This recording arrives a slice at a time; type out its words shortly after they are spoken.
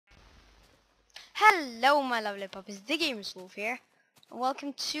Hello my lovely puppies, TheGamersWolf here, and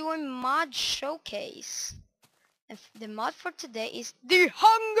welcome to a mod showcase. And the mod for today is the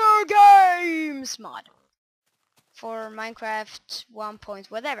Hunger Games mod for Minecraft 1 point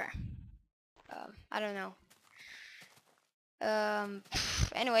whatever. I don't know.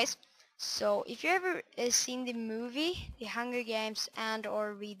 Anyways, so if you ever seen the movie The Hunger Games and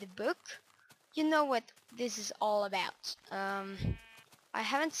or read the book, you know what this is all about. I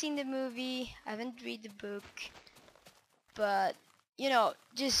haven't seen the movie, I haven't read the book, but you know,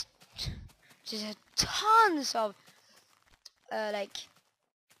 just tons of like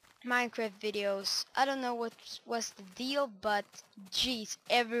Minecraft videos. I don't know what was the deal, but geez,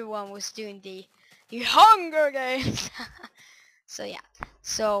 everyone was doing the Hunger Games. So yeah,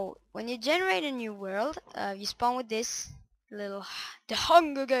 so when you generate a new world, you spawn with this little the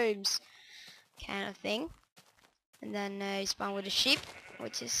Hunger Games kind of thing, and then you spawn with a sheep,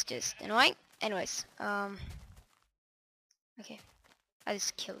 which is just annoying. Anyways, okay, I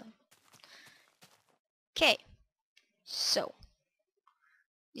just killed him. Okay, so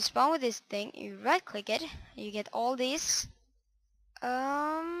you spawn with this thing, you right click it, you get all these.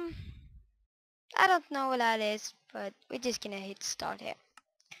 I don't know what that is, but we're just gonna hit start here.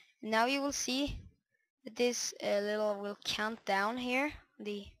 Now you will see that this little will count down here on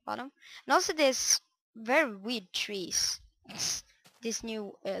the bottom, and also this very weird trees. This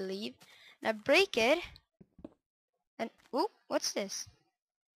new leaf. Now break it, and oh, what's this?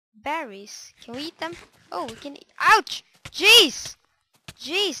 Berries. Can we eat them? Oh, we can eat. Ouch! Jeez!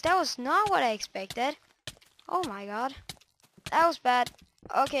 Jeez, that was not what I expected. Oh my god. That was bad.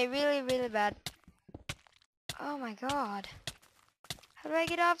 Okay, really bad. Oh my god. How do I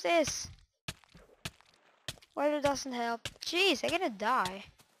get off this? Water doesn't help. Jeez, I'm gonna die.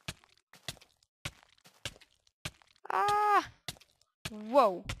 Ah!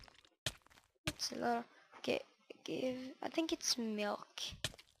 Whoa. That's a lot of... Okay, give... I think it's milk.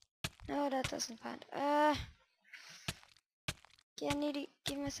 No, that doesn't find... Okay, I need to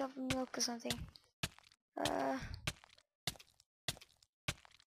give myself milk or something.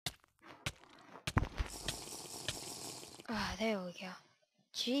 There we go.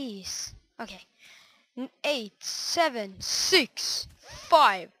 Jeez. Okay. 8, 7, 6,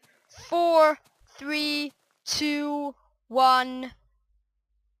 5, 4, 3, 2, 1.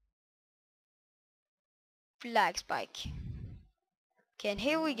 Flag spike. Okay, and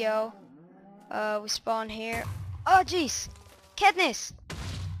here we go. We spawn here. Oh jeez! Katniss!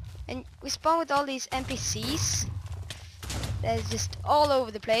 And we spawn with all these NPCs. That's just all over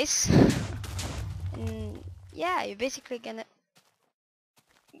the place. And yeah, you're basically gonna...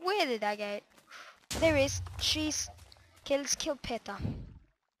 Where did I get? There is. Jeez. Okay, let's kill Peta.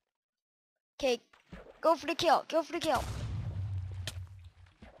 Okay, go for the kill. Go for the kill.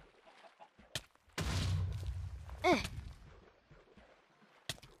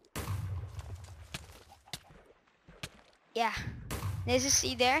 Yeah. As you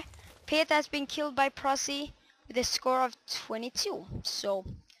see there, Peta has been killed by Prozzy with a score of 22. So,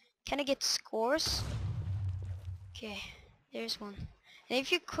 can I get scores? Okay, there's one. And if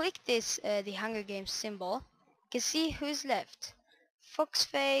you click this, the Hunger Games symbol, you can see who's left.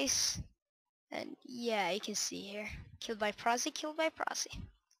 Foxface, and yeah, you can see here. Killed by Prozzy, killed by Prozzy.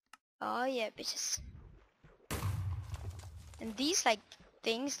 Oh yeah, bitches. And these like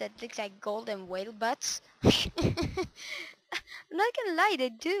things that look like golden whale butts. I'm not gonna lie, they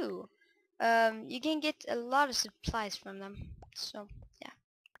do. You can get a lot of supplies from them. So yeah.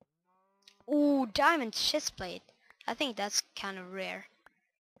 Ooh, diamond chestplate. I think that's kind of rare.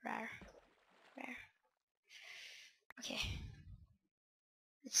 Rare. Okay.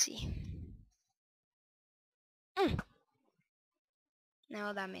 Let's see.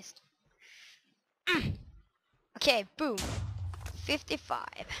 No, that missed. Okay, boom. 55.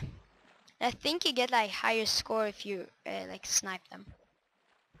 I think you get like higher score if you like snipe them.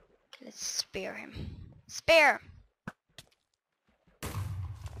 Okay, let's spare him. Spare!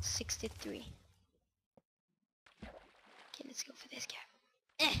 63. Okay, let's go for this guy.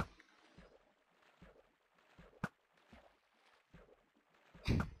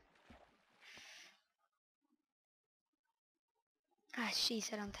 Ah,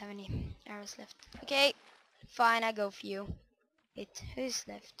 jeez, I don't have any arrows left. Okay, fine, I go for you. Wait, who's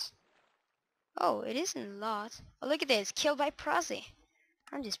left? Oh, it isn't a lot. Oh, look at this, killed by Prozzy.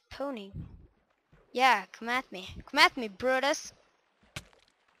 I'm just poning. Yeah, come at me. Come at me, Brutus.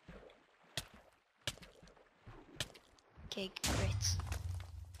 Okay, great.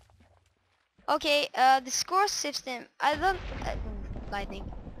 Okay, the score system, I don't...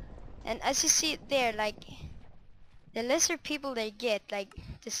 lightning. And as you see there, like, the lesser people they get, like,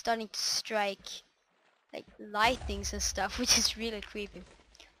 they're starting to strike like lightings and stuff, which is really creepy.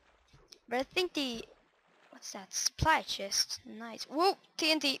 But I think the what's that? Supply chest. Nice. Whoa,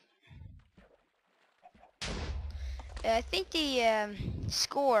 TNT. I think the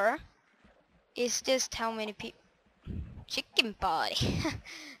score is just how many people. Chicken party.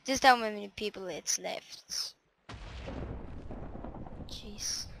 Just how many people it's left.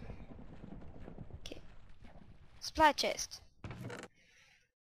 Jeez. Okay. Supply chest.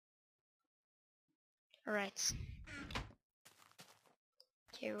 Alright.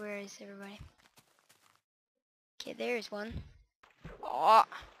 Okay, where is everybody? Okay, there is one. Oh,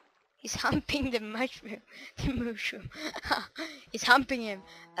 he's humping the mushroom. The mushroom. He's humping him.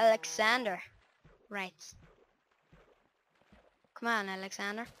 Alexander. Right. Come on,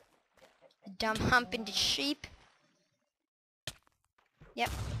 Alexander. Dumb humping the sheep. Yep.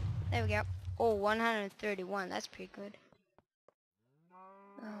 There we go. Oh, 131. That's pretty good.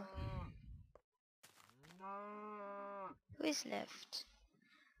 Oh. Who is left?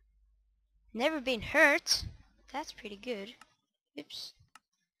 Never been hurt. That's pretty good. Oops.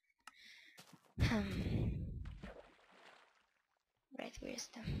 Right, where's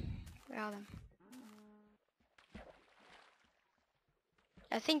them? Where are them?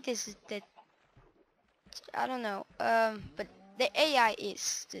 I think this is the... I don't know. But the AI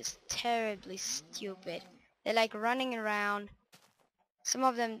is just terribly stupid. They're like running around. Some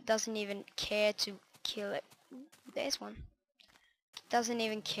of them doesn't even care to kill it. There's one. Doesn't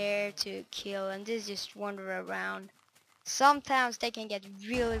even care to kill and they just wander around. Sometimes they can get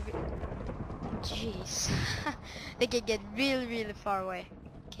really jeez. They can get really far away.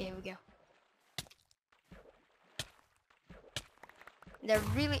 Okay, here we go. They're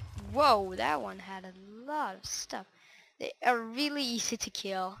really... Whoa, that one had a lot of stuff. They are really easy to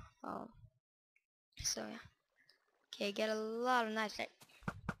kill. Oh. So yeah. Okay, get a lot of knives.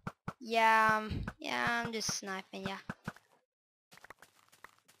 Yeah, I'm just sniping, yeah.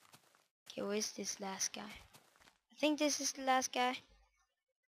 Okay, where's this last guy? I think this is the last guy.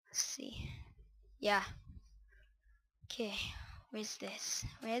 Let's see. Yeah. Okay, where's this?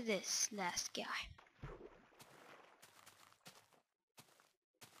 Where's this last guy?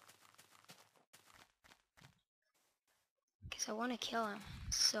 Because I want to kill him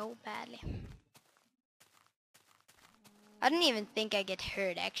so badly. I don't even think I get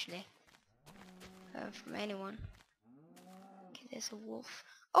hurt actually. From anyone. Okay, there's a wolf.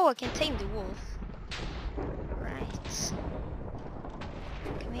 Oh, I can tame the wolf. Right.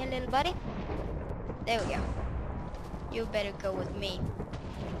 Come here, little buddy. There we go. You better go with me.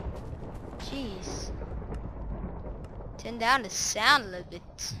 Jeez. Turn down the sound a little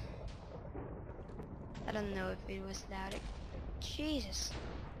bit. I don't know if it was louder. Jesus.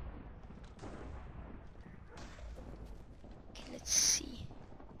 Okay, let's see.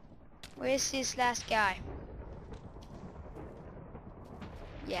 Where's this last guy?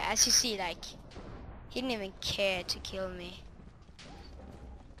 Yeah, as you see, like, he didn't even care to kill me.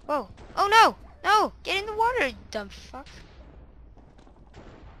 Whoa. Oh no! No! Get in the water, you dumb fuck.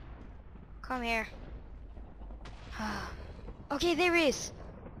 Come here. Okay, there he is.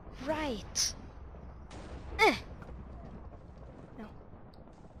 Right. No.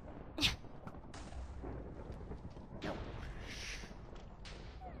 No.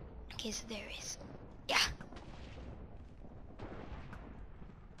 Okay, so there he is. Yeah.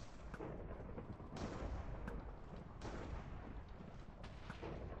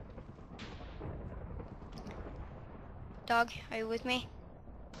 Dog, are you with me?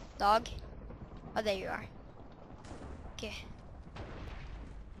 Dog? Oh, there you are. Okay.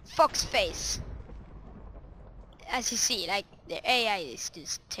 Fox face. As you see, like, the AI is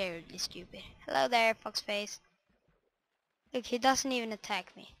just terribly stupid. Hello there, fox face. Look, he doesn't even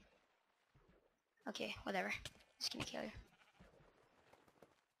attack me. Okay, whatever. Just gonna kill you.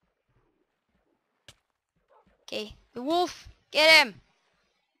 Okay, the wolf! Get him!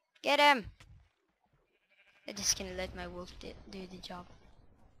 Get him! I'm just gonna let my wolf do the job.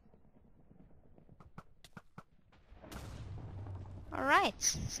 Alright,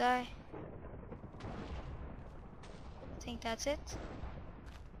 so... I think that's it.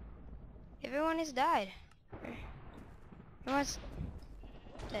 Everyone is died. Everyone's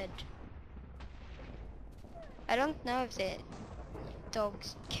dead. I don't know if the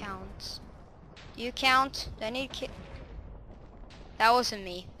dogs count. Do you count? Do I need to That wasn't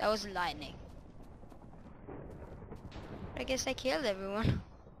me. That was lightning. I guess I killed everyone.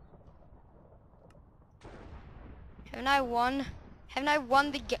 Haven't I won? Haven't I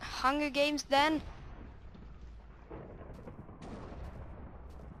won the Hunger Games then?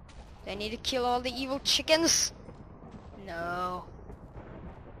 Do I need to kill all the evil chickens? No.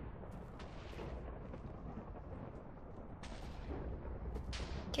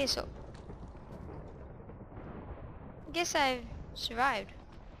 Okay, so I guess I survived.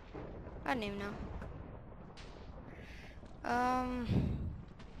 I don't even know.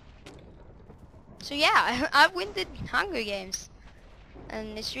 So yeah, I win the Hunger Games,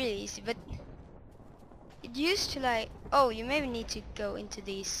 and it's really easy. But it used to like, oh, you maybe need to go into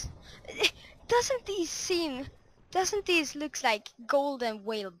these. Doesn't these seem? Doesn't these looks like golden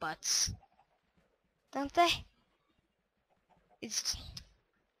whale butts? Don't they? It's.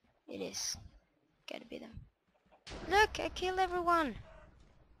 It is. Gotta be them. Look, I killed everyone.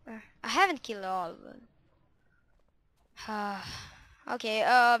 I haven't killed all, but okay.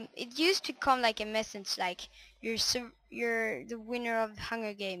 It used to come like a message like you're the winner of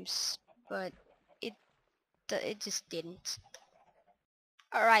Hunger Games, but it it just didn't.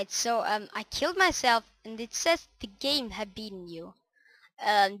 All right, so I killed myself, and it says the game had beaten you.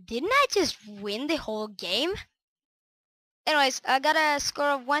 Didn't I just win the whole game? Anyways, I got a score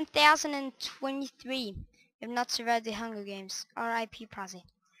of 1023. You have not survived the Hunger Games. R.I.P. Prozzy.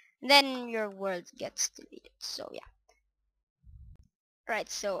 Then your world gets deleted. So yeah. Right,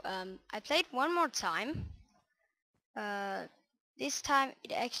 so I played one more time. This time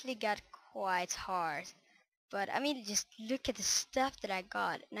it actually got quite hard. But I mean, just look at the stuff that I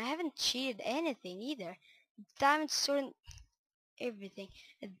got, and I haven't cheated anything either. Diamond sword and everything.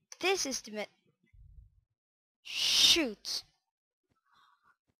 And this is the shoot.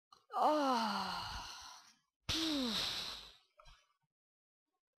 Oh.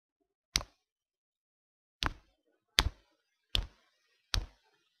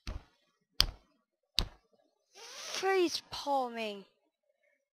 Face palming.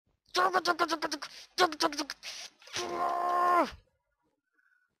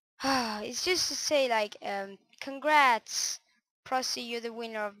 It's just to say like, congrats, Prozzy, you're the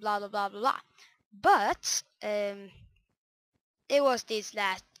winner of blah blah blah blah blah. But it was this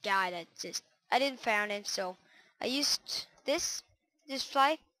last guy that just I didn't found him, so I used this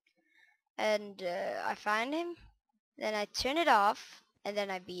fly, and I find him. Then I turn it off, and then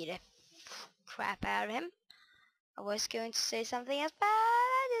I beat the crap out of him. I was going to say something else, but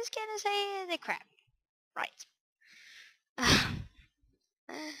I'm just gonna say the crap. Right.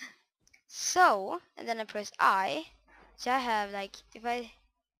 So, and then I press I. So I have like, if I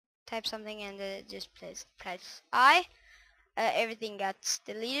type something and it just press I, everything got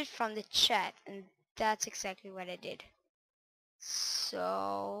deleted from the chat, and that's exactly what I did.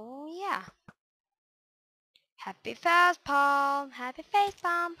 So, yeah. Happy face palm, happy face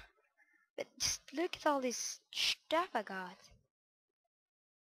palm. But just look at all this stuff I got.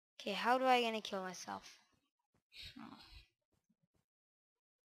 Okay, how do I gonna kill myself? Do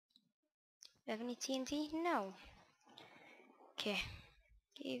you have any TNT? No. Okay,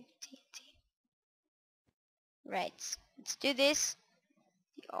 give TNT. Right, let's do this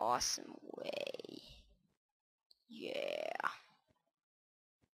the awesome way. Yeah.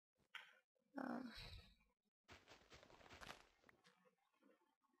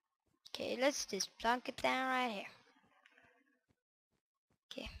 Okay, let's just plunk it down right here.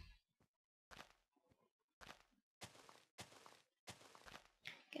 Okay.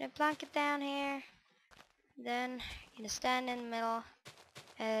 Gonna plunk it down here. Then gonna stand in the middle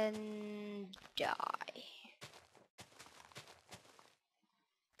and die.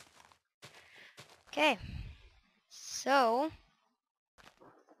 Okay. So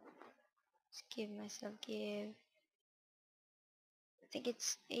let's give myself I think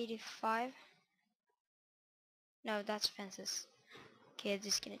it's 85. No, that's fences. Okay, I'm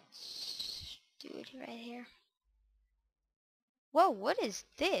just gonna do it right here. Whoa, what is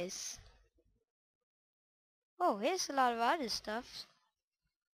this? Oh, here's a lot of other stuff.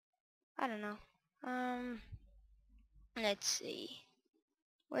 I don't know. Let's see.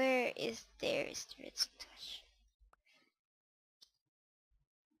 Where is there is the redstone touch?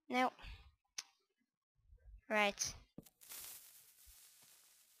 No. Right.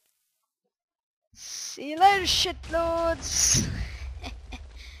 See you later, shitlords!